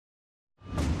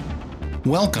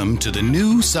Welcome to the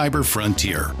new cyber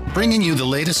frontier, bringing you the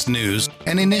latest news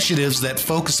and initiatives that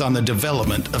focus on the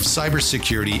development of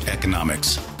cybersecurity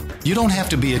economics. You don't have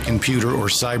to be a computer or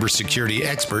cybersecurity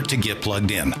expert to get plugged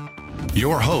in.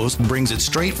 Your host brings it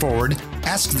straightforward,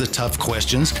 asks the tough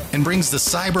questions, and brings the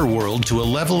cyber world to a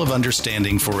level of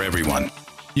understanding for everyone.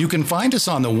 You can find us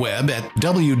on the web at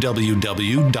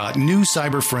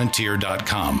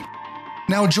www.newcyberfrontier.com.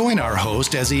 Now join our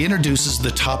host as he introduces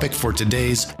the topic for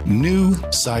today's new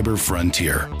cyber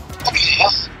frontier.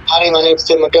 Hi, my name is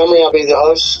Tim Montgomery. I'll be the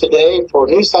host today for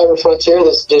New Cyber Frontier,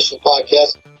 this edition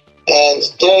podcast. And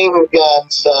today we've got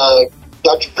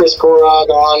Dr. Chris Gorog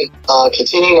on,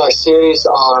 continuing our series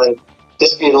on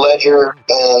distributed ledger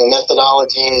and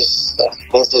methodologies,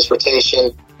 his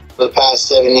dissertation for the past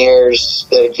 7 years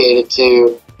dedicated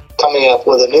to coming up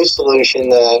with a new solution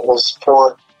that will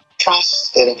support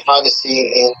trust and privacy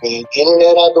in the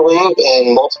internet, I believe,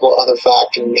 and multiple other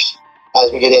factors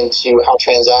as we get into how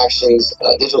transactions,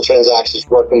 digital transactions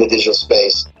work in the digital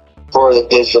space for the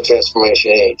digital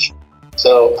transformation age.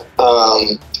 So,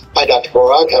 hi, Dr.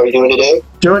 Gorog. How are you doing today?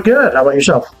 Doing good. How about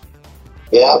yourself?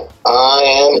 Yeah, I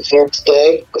am here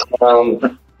today.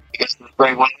 It's a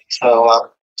great way. So,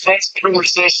 today's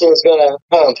conversation is going to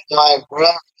dive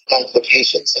right into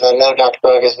applications. And I know, Dr.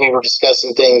 Gorog, as we were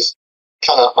discussing things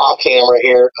kind of off camera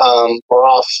here, or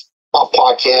off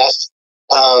podcast.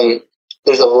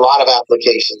 There's a lot of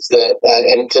applications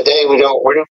and today we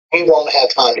won't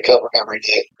have time to cover every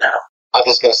day. No. I'm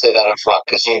just going to say that up front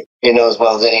because you know as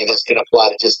well as any of this can apply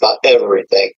to just about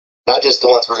everything, not just the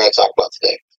ones we're going to talk about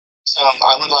today. So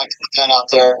I would like to put that out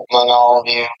there among all of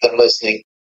you that are listening,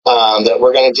 that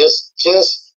we're going to just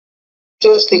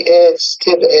the edge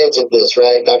of this,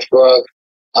 right, Dr. Gorog,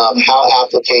 how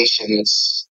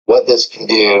applications, what this can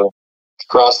do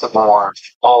across the board,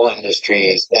 all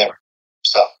industries, ever.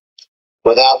 So,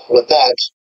 with that,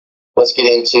 let's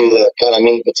get into the kind of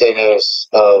meat and potatoes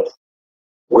of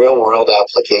real-world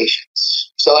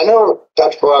applications. So, I know,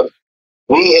 Dr. Gorog,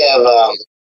 we have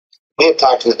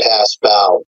talked in the past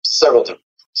about several different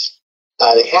things.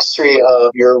 The history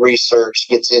of your research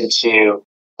gets into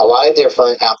a lot of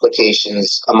different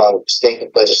applications among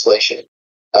state legislation.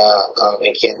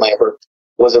 And Kent Lambert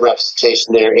was a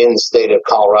representation there in the state of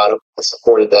Colorado that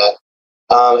supported that.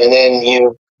 And then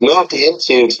you moved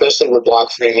into, especially with Block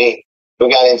 3Me, we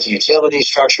got into utility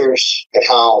structures and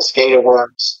how SCADA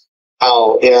works,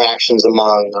 how interactions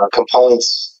among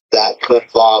components that could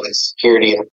involve in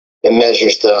security and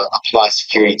measures to apply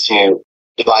security to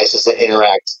devices that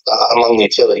interact among the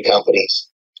utility companies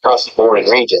across the board in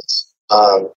regions.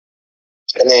 And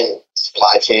then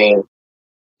supply chain.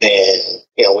 And,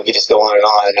 we could just go on and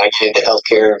on. And I get into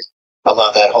healthcare. I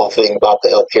love that whole thing about the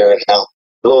healthcare and how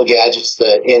the little gadgets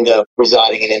that end up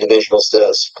residing in individuals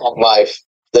to support life,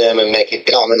 them, and make it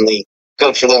commonly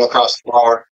good for them across the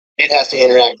board. It has to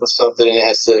interact with something and it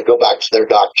has to go back to their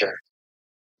doctor.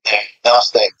 And those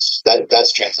things,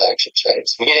 that's transactions, right?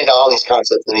 So we get into all these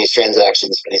concepts and these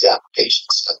transactions for these applications.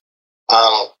 So,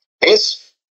 I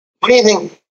guess, what do you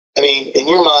think? I mean, in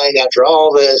your mind, after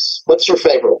all this, what's your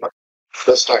favorite one?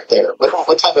 Let's start there.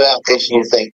 What type of application do you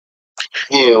think?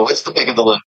 What's the pick of the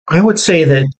litter? I would say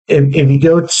that if you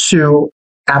go to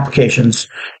applications,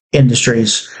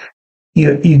 industries,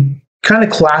 you kind of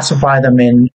classify them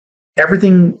in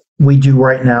everything we do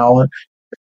right now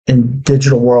in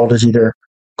digital world is either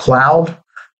cloud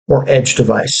or edge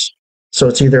device. So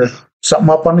it's either something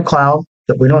up on the cloud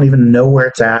that we don't even know where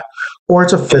it's at, or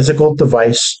it's a physical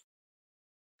device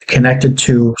connected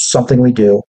to something we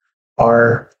do,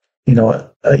 a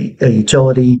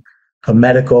utility, a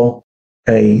medical,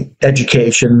 a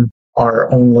education, our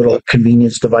own little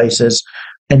convenience devices,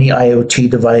 any IoT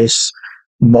device,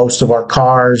 most of our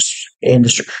cars,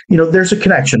 industry. There's a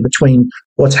connection between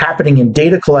what's happening in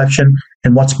data collection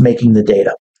and what's making the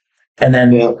data. And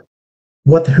then who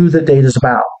the data is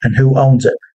about and who owns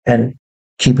it and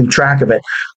keeping track of it.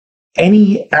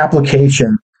 Any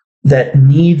application that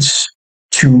needs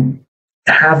to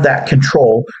have that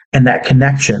control and that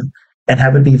connection and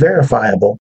have it be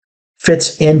verifiable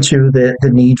fits into the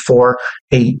need for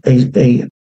a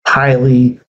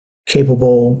highly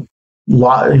capable,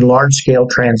 large-scale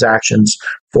transactions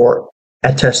for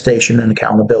attestation and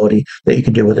accountability that you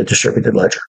can do with a distributed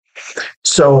ledger.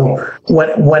 So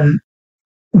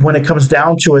when it comes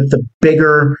down to it, the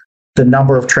bigger the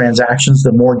number of transactions,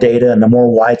 the more data and the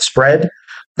more widespread,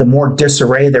 the more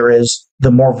disarray there is,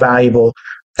 the more valuable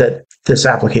that this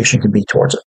application can be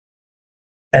towards it.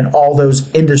 And all those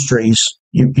industries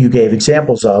you gave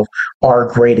examples of are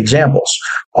great examples.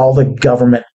 All the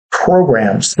government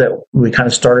programs that we kind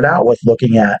of started out with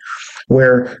looking at,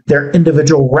 where they're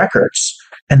individual records.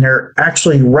 And they're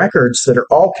actually records that are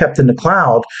all kept in the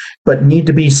cloud, but need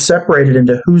to be separated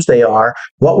into whose they are,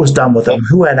 what was done with them,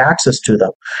 who had access to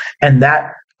them. And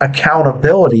that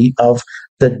accountability of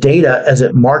the data as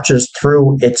it marches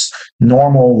through its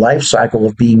normal life cycle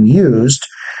of being used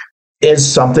is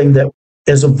something that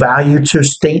is of value to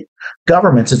state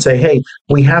governments and say, hey,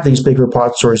 we have these big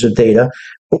repositories of data.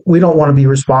 We don't want to be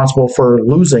responsible for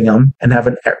losing them and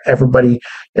having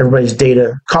everybody's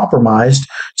data compromised.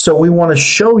 So we want to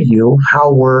show you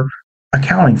how we're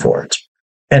accounting for it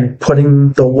and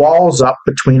putting the walls up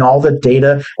between all the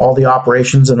data, all the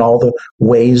operations, and all the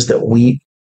ways that we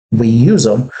use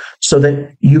them, so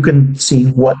that you can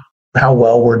see how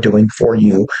well we're doing for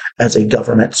you as a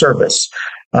government service.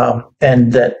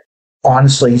 And that,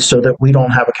 honestly, so that we don't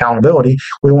have accountability,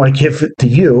 we want to give it to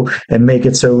you and make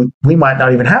it so we might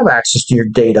not even have access to your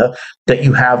data that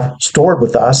you have stored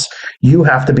with us. You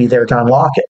have to be there to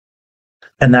unlock it.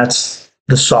 And that's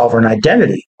the sovereign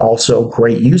identity, also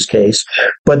great use case.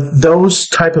 But those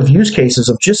type of use cases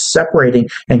of just separating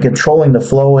and controlling the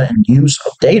flow and use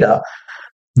of data,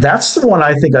 that's the one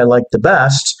I think I like the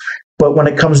best. But when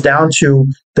it comes down to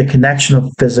the connection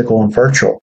of physical and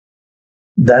virtual,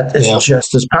 that is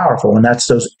just as powerful. And that's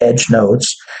those edge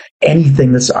nodes,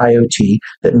 anything that's IoT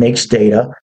that makes data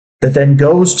that then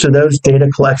goes to those data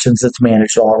collections that's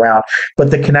managed all around.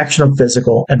 But the connection of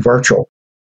physical and virtual.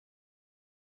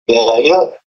 I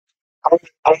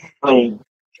really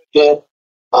did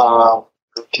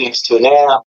connects to an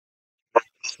app.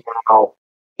 Now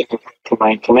you can to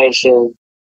my information.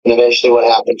 And eventually what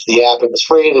happened to the app, it was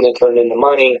free, then it turned into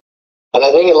money. And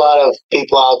I think a lot of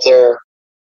people out there,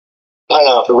 I don't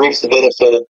know if it reaps the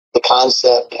benefit of the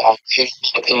concept of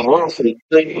paying more for the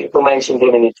information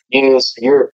given its use.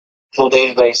 Your full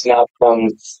database now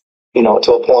comes, to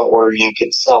a point where you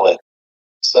can sell it.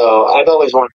 So I've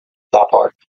always wanted that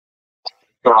part.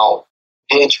 The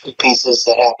intricate pieces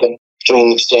that happen between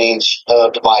the exchange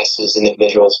of devices and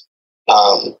individuals,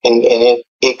 and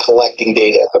it collecting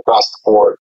data across the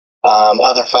board.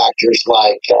 Other factors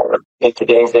like in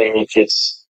today's age,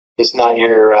 it's not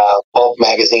your bulk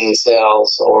magazine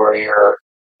sales or your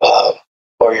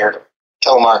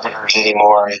telemarketers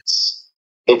anymore.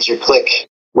 It's your click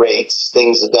rates,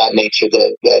 things of that nature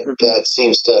that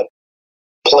seems to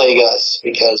plague us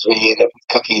because we end up with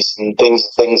cookies and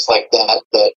things like that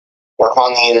are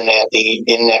on the internet. The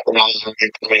internet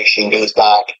information goes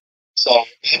back. So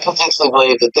I potentially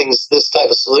believe that this type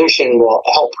of solution will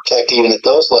help protect even at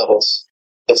those levels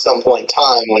at some point in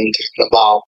time when you're talking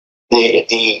about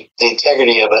the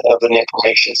integrity of an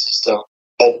information system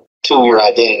to your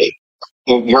identity.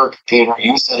 Your computer,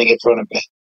 you sitting in front of it,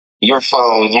 your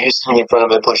phone, you sitting in front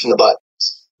of it, pushing the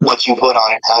buttons, what you put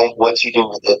on it, what you do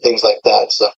with it, things like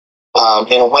that. So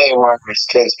in a way where it's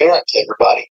transparent to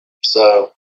everybody.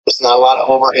 So there's not a lot of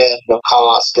overhead, no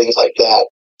costs, things like that.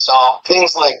 So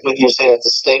things like what you're saying at the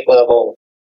state level,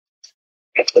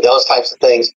 those types of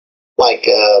things, like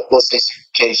let's say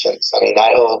certifications. I mean,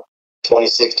 I hold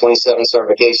 26, 27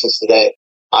 certifications today.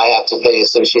 I have to pay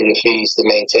associated fees to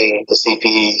maintain the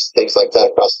CPEs, things like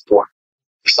that across the board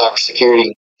for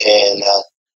cybersecurity. And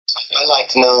so I like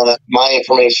to know that my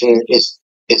information is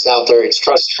out there. It's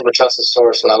trusted from a trusted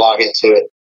source when I log into it.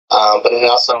 But it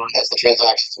also has the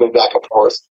transactions move back and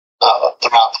forth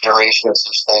throughout the duration of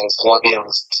such things. I want to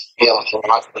be able to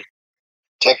monthly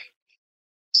check.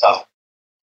 So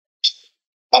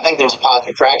I think there's a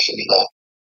positive traction to that.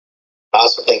 I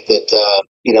also think that,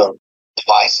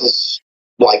 devices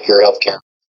like your healthcare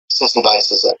system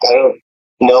devices, I don't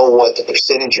know what the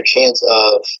percentage or chance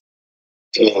of,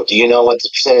 do you know what the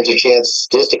percentage or chance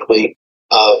statistically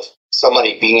of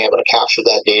somebody being able to capture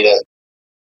that data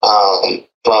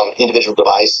from individual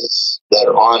devices that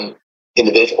are on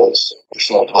individuals,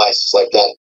 personal devices like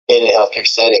that in a healthcare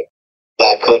setting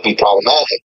that could be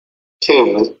problematic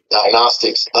to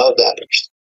diagnostics of that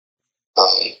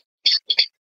person.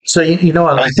 So,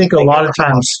 I think a lot of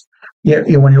times, when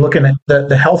you're looking at the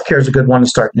healthcare is a good one to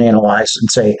start and analyze and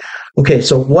say, okay,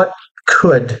 so what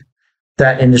could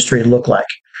that industry look like?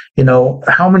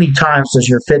 How many times does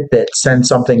your Fitbit send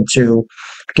something to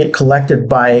get collected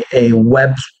by a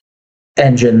web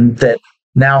engine that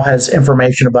now has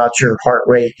information about your heart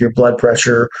rate, your blood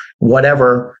pressure,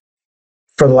 whatever,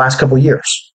 for the last couple of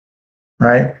years,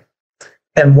 right?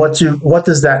 And what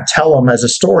does that tell them as a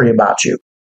story about you?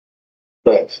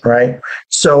 Right.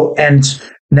 So, and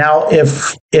now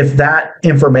if that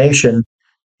information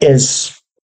is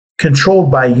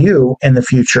controlled by you in the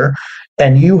future,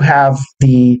 and you have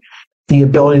the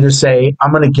ability to say,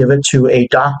 I'm going to give it to a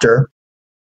doctor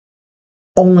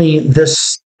only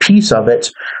this piece of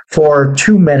it for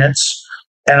 2 minutes,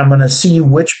 and I'm going to see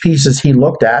which pieces he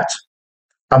looked at.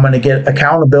 I'm going to get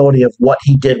accountability of what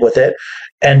he did with it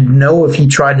and know if he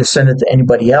tried to send it to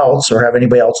anybody else or have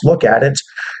anybody else look at it.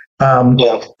 And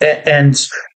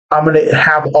I'm going to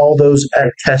have all those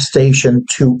attestation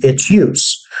to its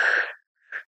use.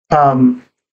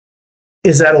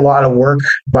 Is that a lot of work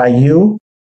by you?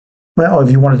 Well,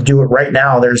 if you want to do it right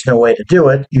now, there's no way to do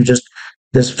it.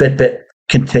 This Fitbit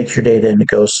can take your data and it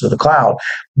goes to the cloud.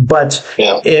 But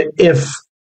if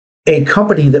a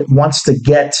company that wants to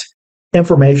get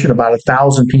information about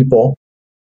 1,000 people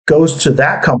goes to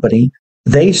that company,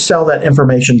 they sell that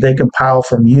information they compile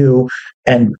from you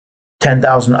and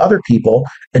 10,000 other people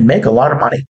and make a lot of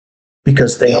money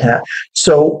because they have.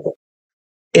 So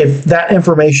if that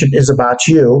information is about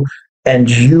you and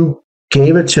you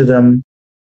gave it to them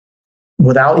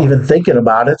without even thinking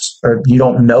about it, or you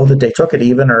don't know that they took it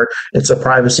even, or it's a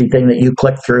privacy thing that you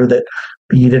clicked through that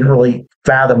you didn't really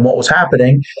fathom what was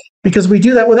happening, because we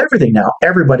do that with everything now.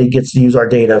 Everybody gets to use our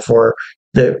data for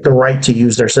the right to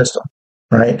use their system,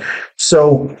 right?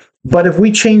 So, but if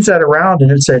we change that around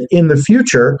and it said in the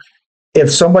future,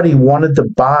 if somebody wanted to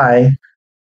buy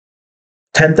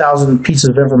 10,000 pieces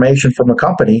of information from a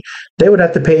company, they would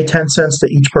have to pay 10 cents to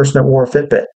each person that wore a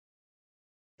Fitbit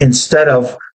instead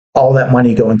of all that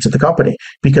money going to the company,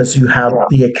 because you have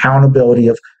the accountability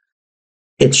of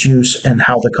its use and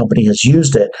how the company has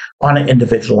used it on an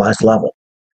individualized level.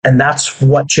 And that's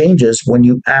what changes when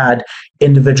you add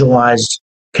individualized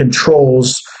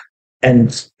controls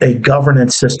and a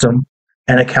governance system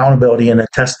and accountability and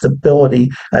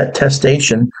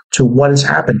attestation to what has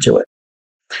happened to it.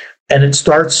 And it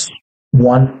starts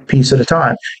one piece at a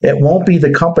time. It won't be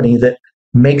the company that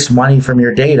makes money from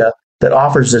your data that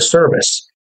offers this service.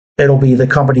 It'll be the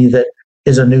company that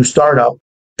is a new startup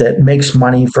that makes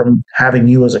money from having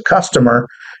you as a customer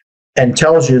and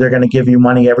tells you they're going to give you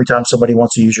money every time somebody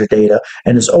wants to use your data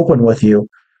and is open with you.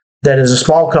 That is a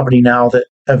small company now that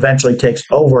eventually takes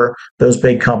over those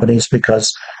big companies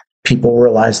because people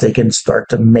realize they can start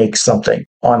to make something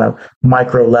on a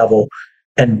micro level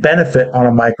and benefit on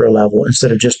a micro level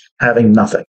instead of just having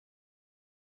nothing.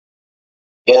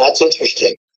 Yeah, that's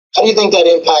interesting. How do you think that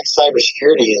impacts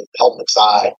cybersecurity in the public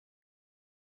side?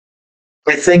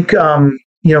 I think,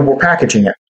 we're packaging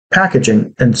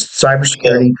and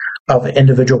cybersecurity of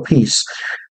individual piece.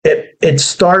 It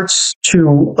starts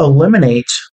to eliminate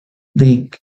the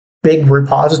big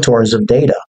repositories of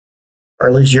data, or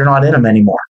at least you're not in them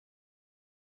anymore.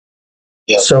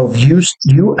 Yep. So if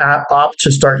you opt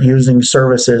to start using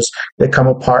services that come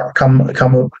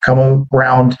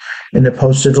around in the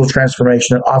post-digital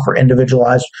transformation and offer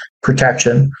individualized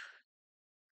protection,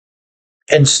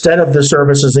 instead of the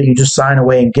services that you just sign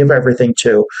away and give everything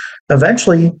to,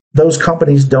 eventually those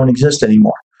companies don't exist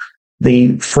anymore.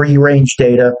 The free range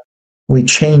data, we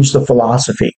changed the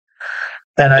philosophy.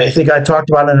 And I think I talked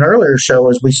about in an earlier show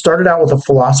is we started out with a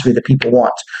philosophy that people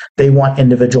want. They want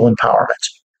individual empowerment.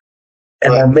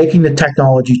 And we're making the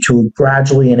technology to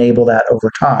gradually enable that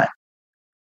over time.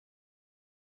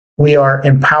 We are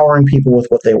empowering people with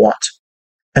what they want.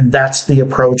 And that's the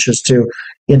approach, is to,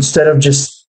 instead of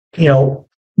just,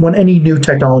 when any new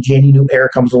technology, any new era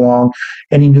comes along,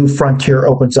 any new frontier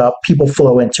opens up, people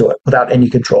flow into it without any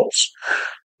controls.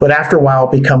 But after a while,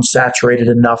 it becomes saturated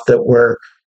enough that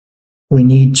we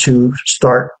need to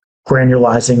start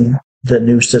granularizing the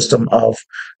new system of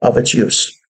its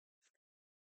use.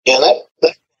 Yeah,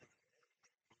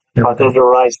 those are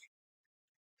right.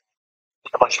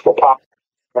 Much more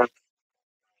popular.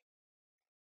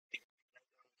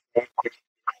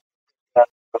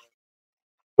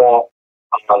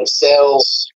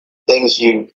 Sales, things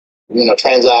you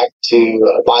transact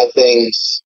to buy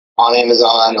things on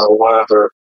Amazon or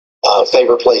wherever,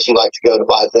 favorite place you like to go to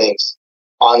buy things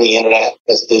on the internet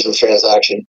as a digital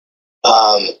transaction.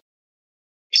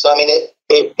 So I mean,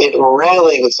 it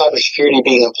really, with cybersecurity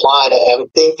being applied, I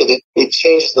would think that it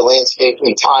changes the landscape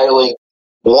entirely.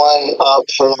 One,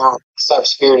 for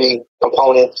cybersecurity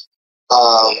component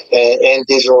and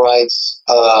digital rights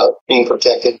being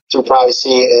protected through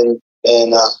privacy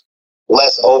and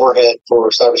less overhead for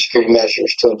cybersecurity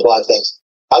measures to apply things.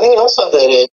 I think also that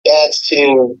it adds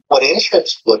to what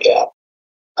insurance look at,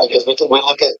 because we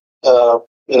look at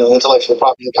intellectual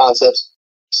property concepts.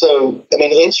 So I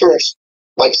mean, insurance,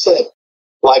 like I said,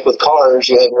 like with cars,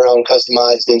 you have your own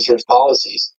customized insurance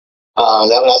policies.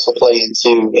 That would also play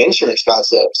into insurance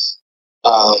concepts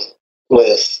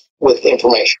with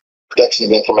information, protection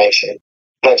of information,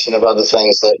 protection of other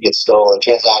things that get stolen,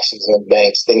 transactions in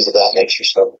banks, things of that nature.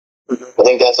 So I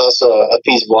think that's also a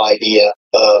feasible idea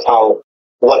of how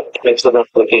what types of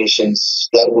applications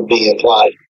that would be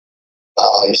applied.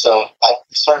 So I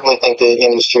certainly think the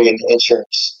industry and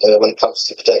insurance, when it comes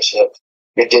to protection of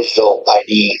your digital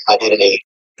identity,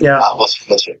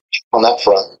 was on that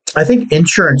front. I think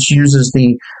insurance uses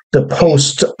the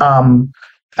post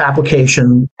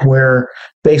application where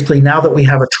basically now that we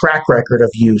have a track record of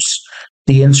use,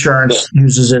 the insurance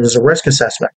uses it as a risk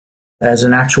assessment, as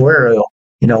an actuarial.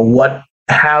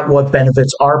 What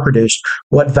benefits are produced,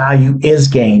 what value is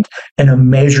gained, and a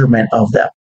measurement of them.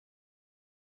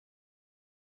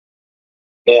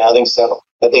 Yeah, I think so.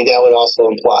 I think that would also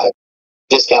imply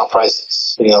discount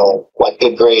prices, like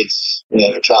good grades.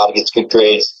 Your child gets good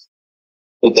grades.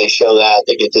 If they show that,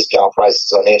 they get discount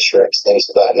prices on insurance, things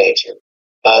of that nature.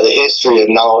 The history of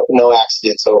no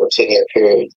accidents over a 10-year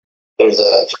period, there's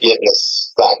a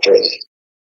forgiveness factor in it.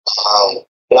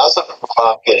 It also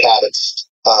promotes good habits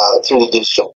through the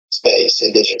digital space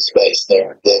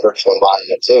there, the virtual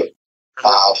environment too,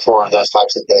 for those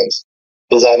types of things.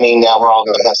 Does that mean now we're all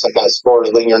going to have some kind of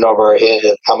scores lingering over our head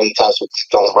of how many times we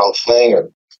clicked on the wrong thing?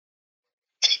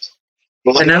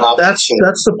 And that's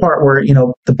the part where,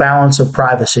 the balance of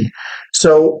privacy.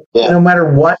 So no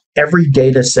matter what, every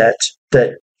data set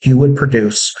that you would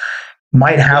produce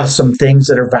might have some things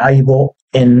that are valuable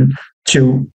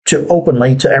to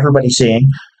openly to everybody seeing,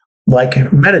 like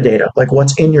metadata, like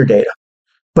what's in your data.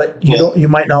 But you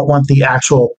might not want the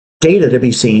actual data to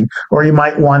be seen, or you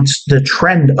might want the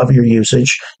trend of your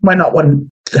usage. You might not want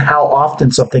how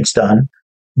often something's done,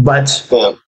 but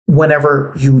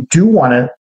whenever you do want to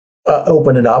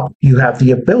open it up, you have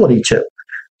the ability to.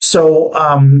 So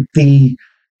the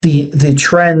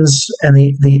trends and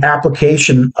the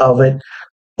application of it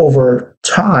over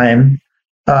time,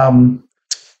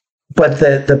 but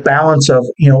the balance of,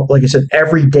 like I said,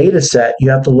 every data set you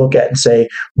have to look at and say,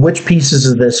 which pieces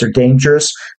of this are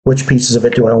dangerous? Which pieces of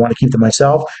it do I want to keep to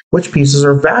myself? Which pieces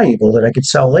are valuable that I could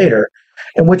sell later?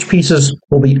 And which pieces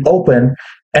will be open?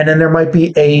 And then there might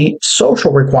be a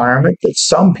social requirement that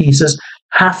some pieces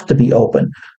have to be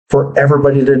open for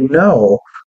everybody to know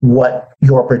what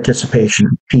your participation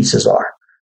pieces are.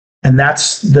 And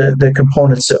that's the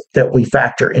components that we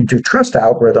factor into trust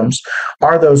algorithms,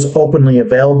 are those openly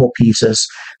available pieces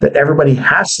that everybody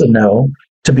has to know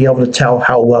to be able to tell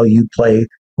how well you play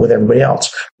with everybody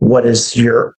else. What is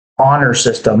your honor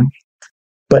system?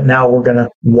 But now we're going to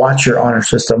watch your honor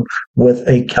system with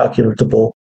a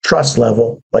calculatable trust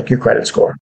level, like your credit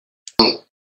score.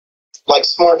 Like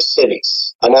smart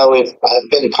cities. I know I've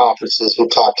been to conferences.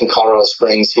 We've talked in Colorado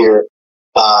Springs here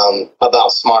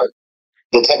about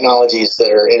the technologies that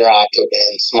are interactive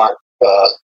in smart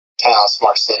towns,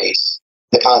 smart cities.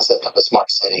 The concept of a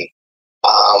smart city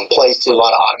plays to a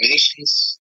lot of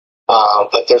automations,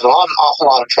 but there's an awful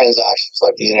lot of transactions,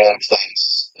 like the Internet of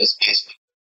Things is basically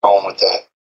going with that.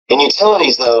 In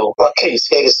utilities, though,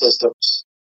 SCADA systems,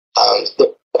 they're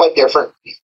quite different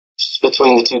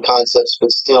between the two concepts,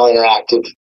 but still interactive.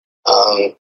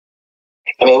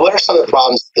 What are some of the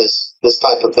problems this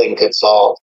type of thing could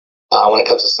solve when it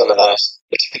comes to some of those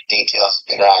details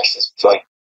of interactions between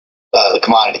the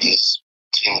commodities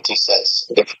between the two sets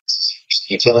of differences,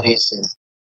 utilities and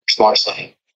smart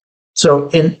city? So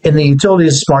in the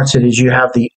utilities smart cities, you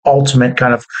have the ultimate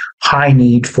kind of high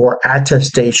need for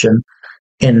attestation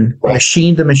in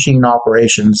machine-to-machine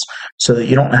operations, so that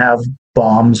you don't have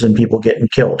bombs and people getting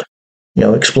killed.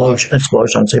 Explosions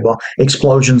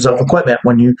of equipment.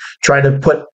 When you try to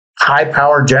put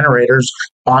high-power generators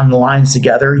on the lines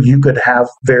together, you could have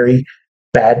very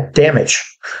bad damage.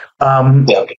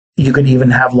 You could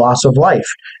even have loss of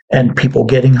life and people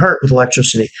getting hurt with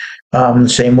electricity.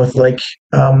 Same with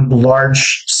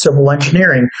large civil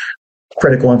engineering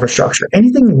critical infrastructure.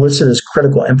 Anything listed as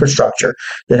critical infrastructure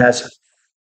that has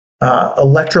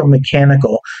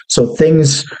electromechanical, so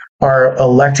things are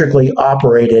electrically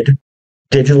operated,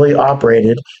 digitally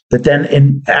operated, that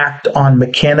then act on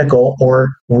mechanical or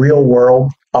real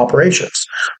world operations,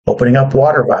 opening up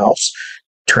water valves,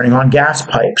 turning on gas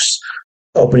pipes,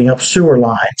 opening up sewer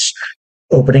lines,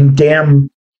 opening dam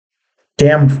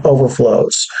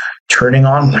overflows, turning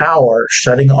on power,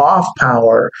 shutting off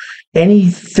power,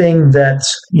 anything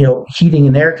that's, heating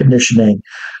and air conditioning,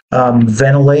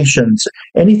 ventilations,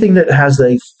 anything that has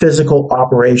a physical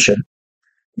operation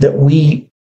that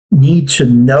we need to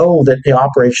know that the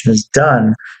operation is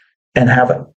done and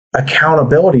have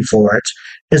accountability for it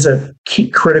is a key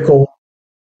critical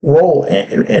role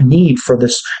and need for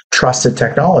this trusted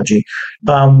technology.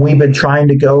 We've been trying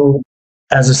to go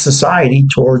as a society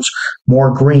towards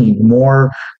more green,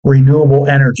 more renewable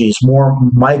energies, more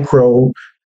micro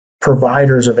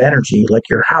providers of energy, like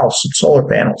your house and solar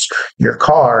panels, your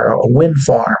car, a wind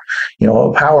farm,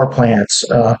 power plants,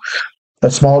 a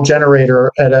small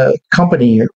generator at a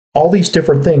company, all these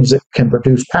different things that can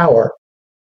produce power.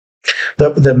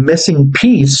 The missing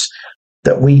piece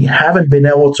that we haven't been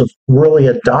able to really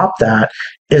adopt that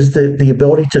is the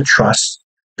ability to trust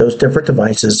those different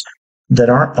devices that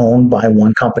aren't owned by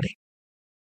one company.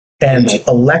 And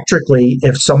electrically,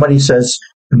 if somebody says,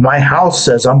 my house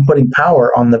says I'm putting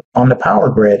power on the power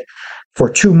grid for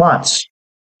 2 months,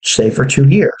 say for 2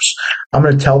 years, I'm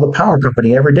going to tell the power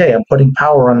company every day I'm putting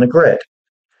power on the grid.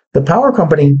 The power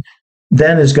company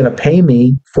then is going to pay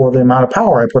me for the amount of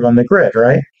power I put on the grid,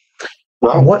 right?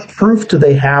 Well, what proof do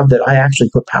they have that I actually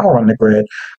put power on the grid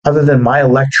other than my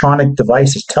electronic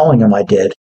devices telling them I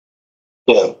did?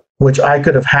 Yeah. Which I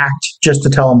could have hacked just to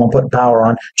tell them I'm putting power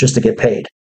on just to get paid.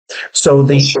 So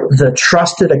the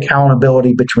trusted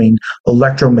accountability between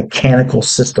electromechanical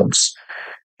systems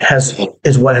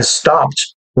is what has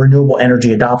stopped renewable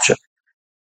energy adoption.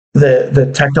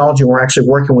 The technology, we're actually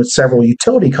working with several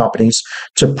utility companies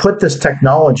to put this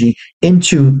technology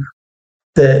into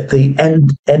the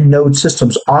end node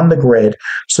systems on the grid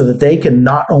so that they can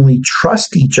not only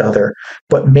trust each other,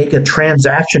 but make a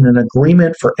transaction, an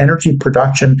agreement for energy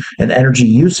production and energy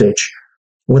usage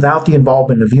without the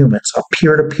involvement of humans, a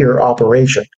peer-to-peer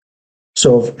operation.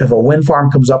 So if a wind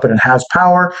farm comes up and it has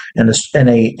power and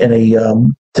a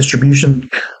distribution,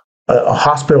 a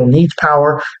hospital needs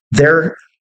power, their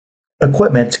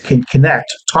equipment can connect,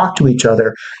 talk to each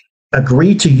other,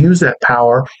 agree to use that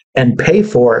power and pay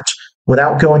for it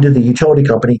without going to the utility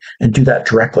company, and do that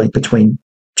directly between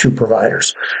two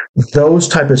providers. Those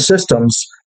type of systems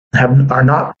are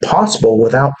not possible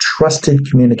without trusted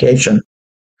communication.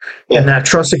 Yeah. And that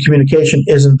trusted communication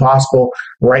isn't possible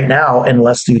right now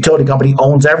unless the utility company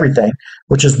owns everything,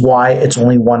 which is why it's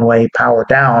only one-way power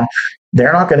down.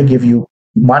 They're not going to give you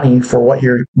money for what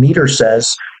your meter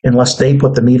says unless they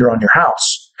put the meter on your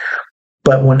house.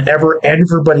 But whenever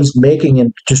everybody's making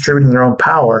and distributing their own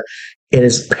power, it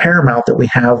is paramount that we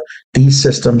have these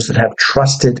systems that have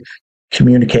trusted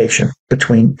communication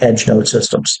between edge node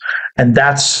systems. And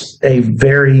that's a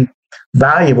very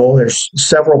valuable, there's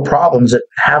several problems that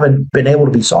haven't been able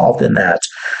to be solved in that.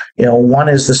 One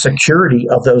is the security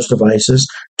of those devices,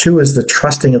 2 is the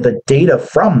trusting of the data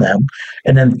from them,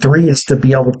 and then 3 is to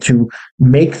be able to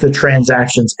make the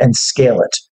transactions and scale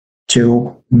it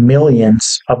to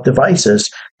millions of devices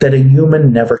that a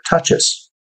human never touches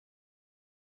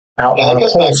out on a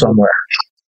pole somewhere.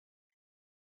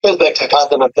 It goes back to the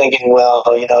concept of thinking, well,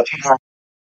 if you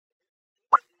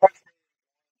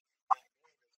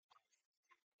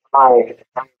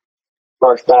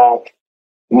work back,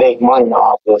 make money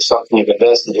off of something you've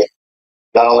invested in.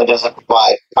 Not only does it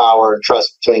provide power and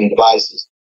trust between devices,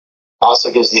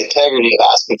 also gives the integrity of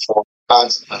asking for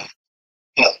constantly,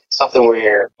 something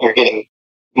where you're getting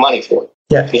money for.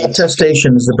 Yeah,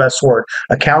 attestation is the best word.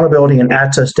 Accountability and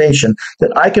attestation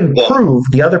that I can prove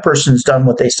the other person's done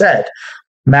what they said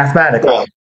mathematically. Yeah.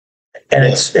 And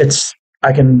it's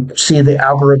I can see the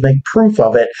algorithmic proof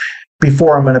of it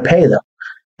before I'm going to pay them.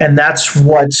 And that's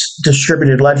what's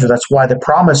distributed ledger. That's why the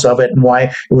promise of it and why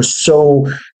it was so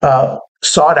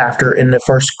sought after in the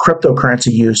first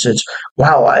cryptocurrency usage.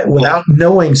 Wow, without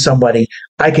knowing somebody,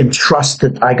 I can trust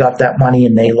that I got that money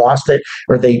and they lost it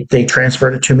or they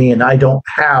transferred it to me and I don't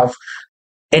have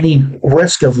any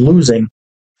risk of losing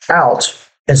out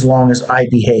as long as I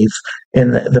behave in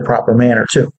the proper manner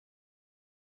too.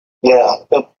 Yeah,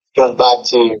 it goes back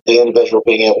to the individual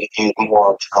being able to use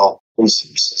more internal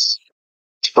resources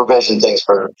to provision things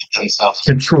for themselves.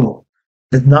 Control.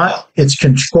 It's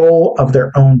control of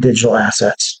their own digital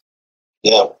assets.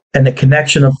 Yeah. And the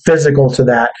connection of physical to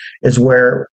that is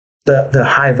where the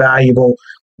high valuable,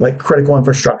 like critical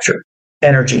infrastructure,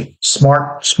 energy,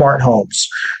 smart homes,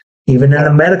 even in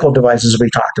the medical devices we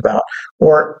talked about,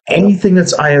 or anything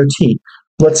that's IoT.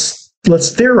 Let's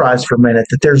theorize for a minute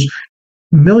that there's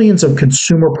millions of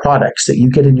consumer products that you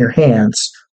get in your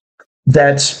hands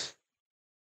that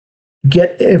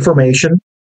get information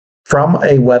from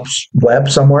a web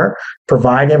somewhere,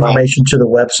 provide information to the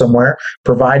web somewhere,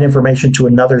 provide information to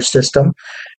another system,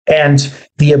 and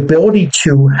the ability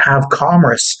to have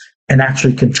commerce and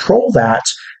actually control that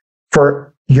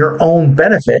for your own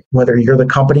benefit, whether you're the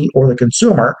company or the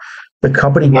consumer. The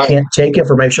company can't take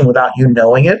information without you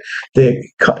knowing it.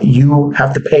 You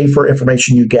have to pay for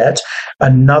information you get.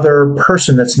 Another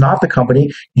person that's not the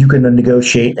company, you can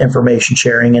negotiate information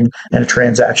sharing and a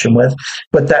transaction with.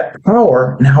 But that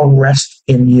power now rests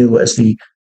in you as the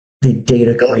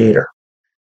data creator.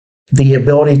 The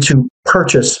ability to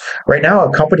purchase. Right now,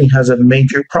 a company has a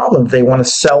major problem. They want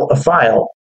to sell a file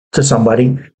to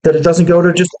somebody that it doesn't go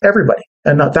to just everybody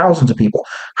and not thousands of people.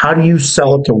 How do you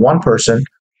sell it to one person,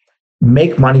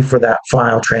 make money for that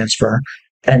file transfer,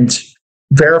 and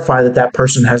verify that that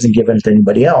person hasn't given it to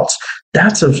anybody else?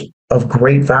 That's of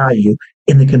great value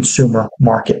in the consumer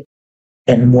market.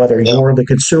 And whether you're the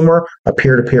consumer, a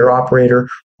peer-to-peer operator,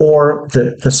 or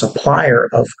the supplier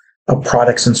of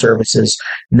products and services,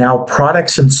 now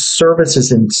products and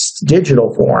services in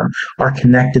digital form are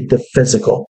connected to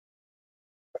physical.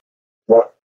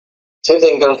 Well, same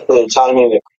thing goes for the autonomy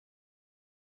of the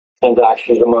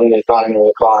transactions among the autonomy of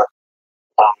the car.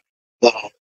 The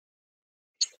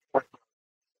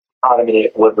autonomy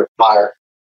would require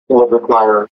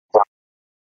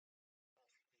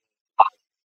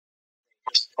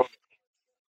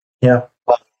yeah.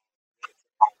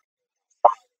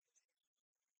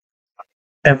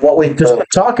 And what we've just been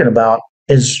talking about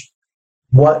is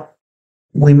what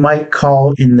we might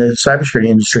call in the cybersecurity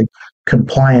industry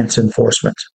compliance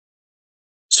enforcement.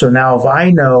 So now if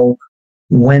I know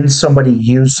when somebody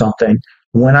used something,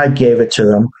 when I gave it to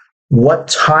them, what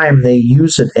time they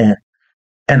use it in,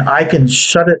 and I can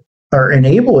shut it or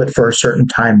enable it for a certain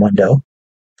time window,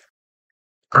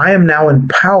 I am now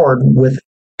empowered with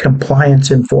compliance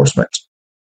enforcement.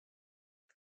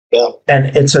 Yeah.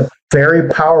 And it's a very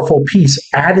powerful piece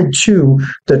added to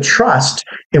the trust.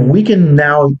 If we can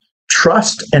now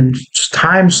trust and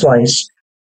time slice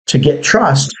to get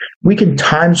trust, we can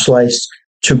time slice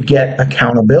to get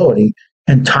accountability,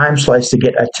 and time slice to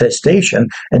get attestation,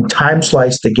 and time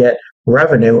slice to get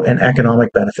revenue and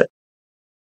economic benefit.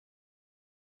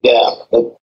 Yeah.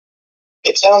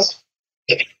 It sounds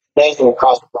amazing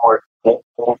across the board.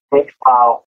 Think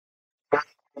how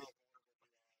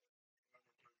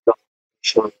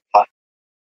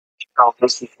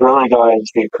this is really going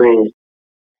to create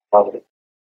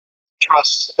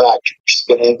trust factors.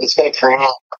 It's going to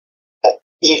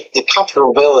create the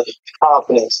comfortability,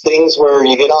 confidence, things where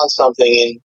you get on something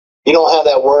and you don't have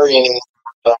that worry anymore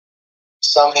about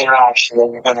some interaction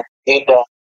and you're going to end up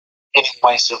giving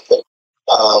away something.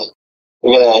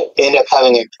 You're going to end up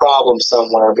having a problem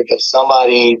somewhere because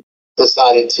somebody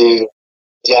decided to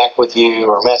jack with you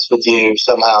or mess with you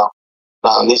somehow.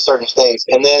 These certain things.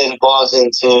 And then it evolves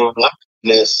into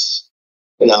this,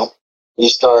 you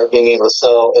start being able to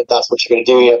sell. If that's what you're going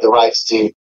to do, you have the rights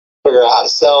to figure out how to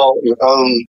sell your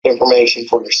own information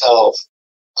for yourself.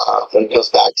 And it goes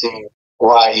back to a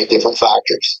variety of different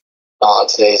factors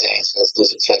today's age. This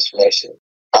digital transformation.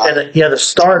 The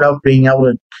start of being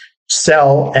able to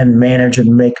sell and manage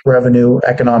and make revenue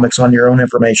economics on your own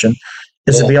information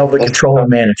is to be able to control and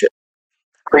manage it.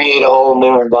 Create a whole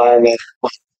new environment.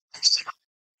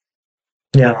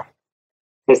 Yeah.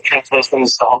 With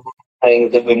transmissions, the whole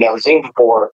thing that we've never seen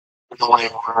before, in the way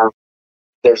where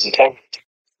there's integrity.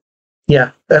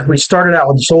 Yeah. We started out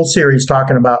with this whole series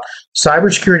talking about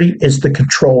cybersecurity is the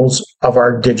controls of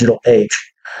our digital age.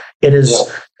 It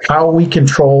is how we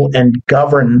control and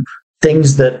govern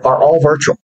things that are all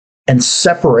virtual and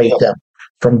separate them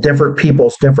from different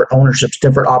peoples, different ownerships,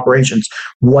 different operations,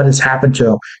 what has happened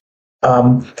to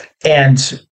them.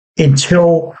 And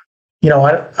until,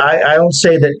 I don't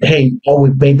say that, hey,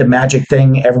 we've made the magic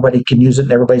thing, everybody can use it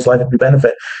and everybody's life will be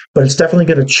benefit, but it's definitely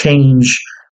going to change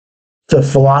the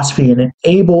philosophy and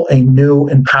enable a new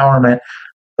empowerment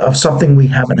of something we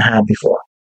haven't had before.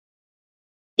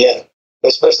 Yeah,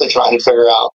 especially trying to figure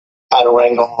out how to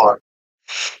wrangle or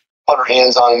put our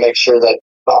hands on and make sure that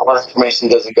our information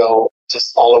doesn't go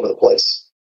just all over the place.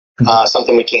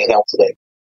 Something we can't help today.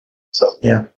 So,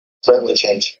 certainly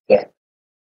change there.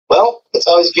 Well, it's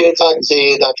always good talking to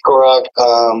you, Dr. Gorog,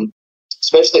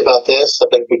 especially about this. I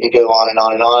think we could go on and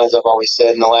on and on, as I've always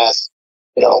said in the last,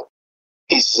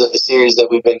 pieces of the series that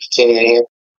we've been continuing here.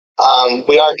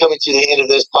 We are coming to the end of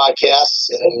this podcast,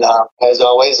 and as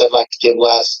always, I'd like to give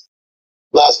last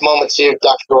moments here to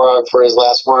Dr. Gorog for his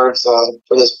last words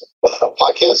for this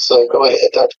podcast. So go ahead,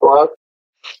 Dr. Gorog.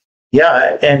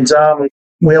 Yeah, and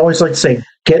we always like to say,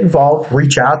 get involved,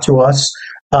 reach out to us.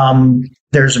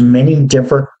 There's many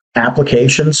different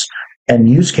applications and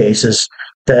use cases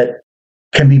that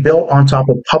can be built on top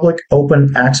of public open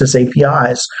access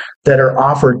APIs that are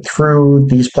offered through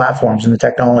these platforms and the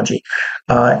technology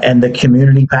and the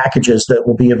community packages that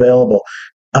will be available.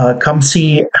 Come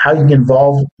see how you can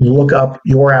involve, look up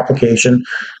your application.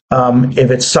 If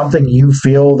it's something you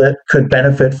feel that could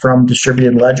benefit from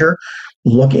distributed ledger,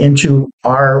 look into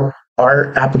our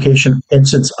application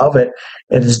instance of it.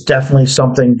 It is definitely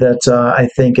something that I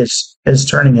think is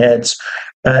turning heads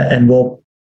and will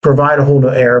provide a whole new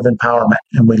air of empowerment.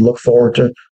 And we look forward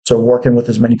to So working with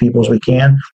as many people as we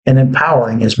can and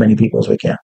empowering as many people as we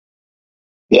can.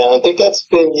 Yeah, I think that's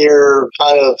been your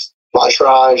kind of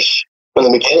mantra from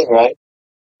the beginning, right?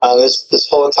 This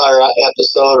whole entire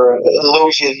episode, or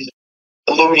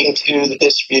alluding to the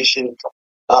distribution,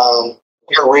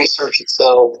 your research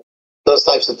itself, those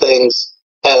types of things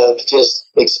have just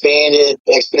expanded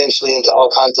exponentially into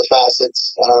all kinds of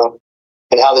facets,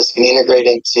 and how this can integrate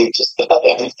into just about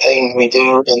everything we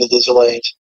do in the digital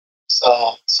age.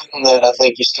 So something that I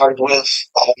think you started with,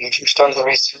 you started the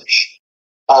research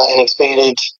and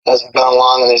expanded as we've gone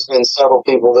along, and there's been several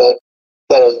people that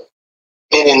have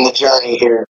been in the journey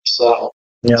here. So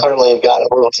certainly I've got a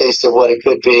little taste of what it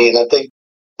could be. And I think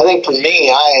for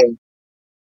me, I'm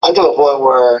to a point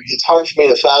where it's hard for me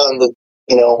to fathom that,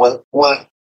 when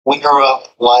we grew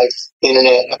up, life,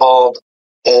 internet evolved,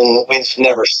 and we've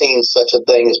never seen such a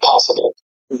thing as possible.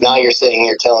 Now you're sitting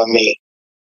here telling me,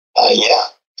 yeah,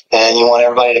 and you want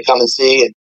everybody to come and see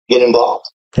and get involved.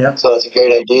 Yeah. So it's a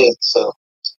great idea. So,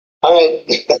 all right,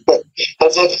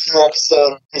 that's it for our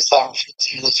episode. It's time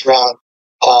to this round.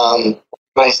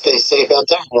 Everybody stay safe out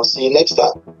there, and we'll see you next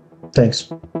time.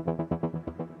 Thanks.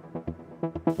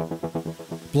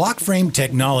 Blockframe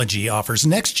technology offers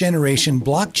next-generation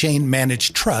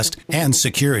blockchain-managed trust and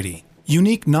security.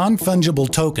 Unique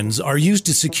non-fungible tokens are used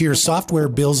to secure software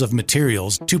bills of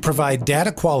materials to provide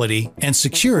data quality and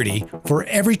security for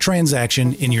every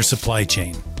transaction in your supply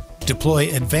chain.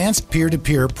 Deploy advanced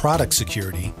peer-to-peer product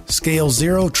security, scale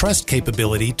zero trust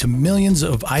capability to millions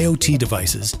of IoT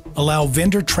devices, allow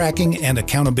vendor tracking and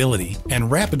accountability,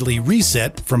 and rapidly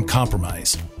reset from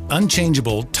compromise.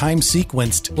 Unchangeable,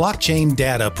 time-sequenced blockchain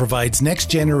data provides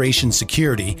next-generation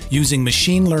security using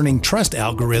machine learning trust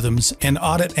algorithms and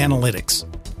audit analytics.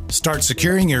 Start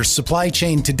securing your supply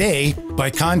chain today by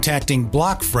contacting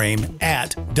Blockframe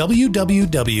at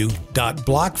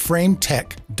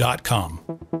www.blockframetech.com.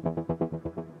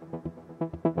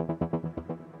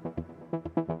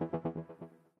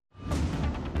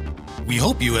 We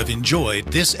hope you have enjoyed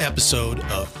this episode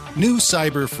of New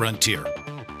Cyber Frontier.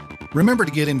 Remember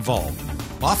to get involved.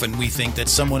 Often we think that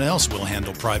someone else will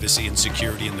handle privacy and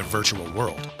security in the virtual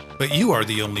world, but you are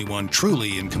the only one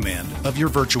truly in command of your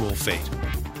virtual fate.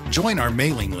 Join our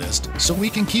mailing list so we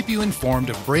can keep you informed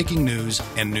of breaking news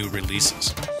and new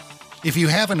releases. If you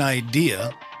have an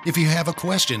idea, if you have a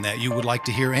question that you would like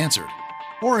to hear answered,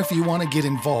 or if you want to get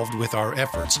involved with our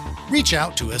efforts, reach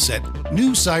out to us at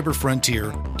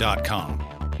newcyberfrontier.com.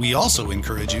 We also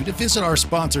encourage you to visit our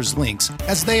sponsors' links,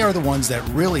 as they are the ones that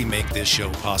really make this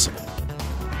show possible.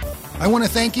 I want to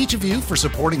thank each of you for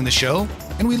supporting the show,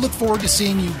 and we look forward to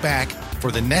seeing you back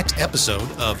for the next episode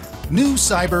of New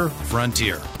Cyber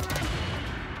Frontier.